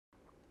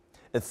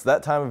It's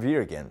that time of year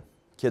again.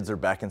 Kids are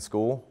back in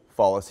school,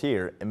 fall is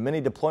here, and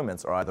many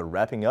deployments are either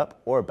wrapping up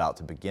or about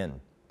to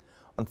begin.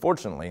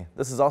 Unfortunately,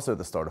 this is also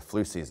the start of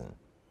flu season.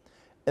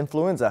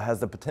 Influenza has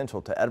the potential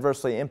to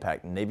adversely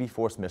impact Navy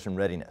force mission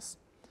readiness.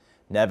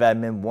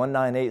 NAVADMIN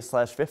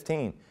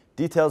 198/15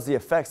 details the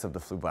effects of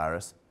the flu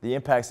virus, the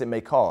impacts it may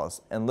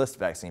cause, and lists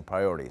vaccine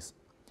priorities.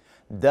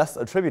 Deaths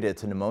attributed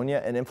to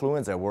pneumonia and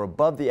influenza were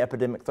above the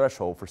epidemic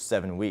threshold for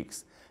 7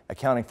 weeks,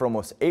 accounting for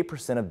almost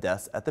 8% of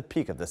deaths at the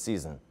peak of the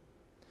season.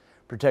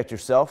 Protect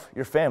yourself,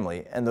 your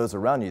family, and those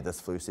around you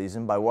this flu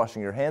season by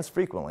washing your hands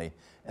frequently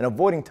and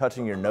avoiding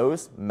touching your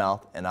nose,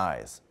 mouth, and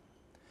eyes.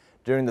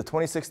 During the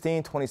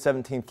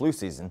 2016-2017 flu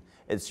season,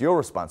 it's your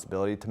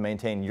responsibility to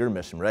maintain your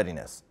mission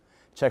readiness.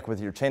 Check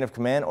with your chain of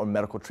command or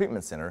medical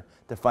treatment center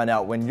to find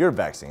out when your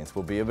vaccines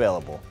will be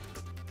available.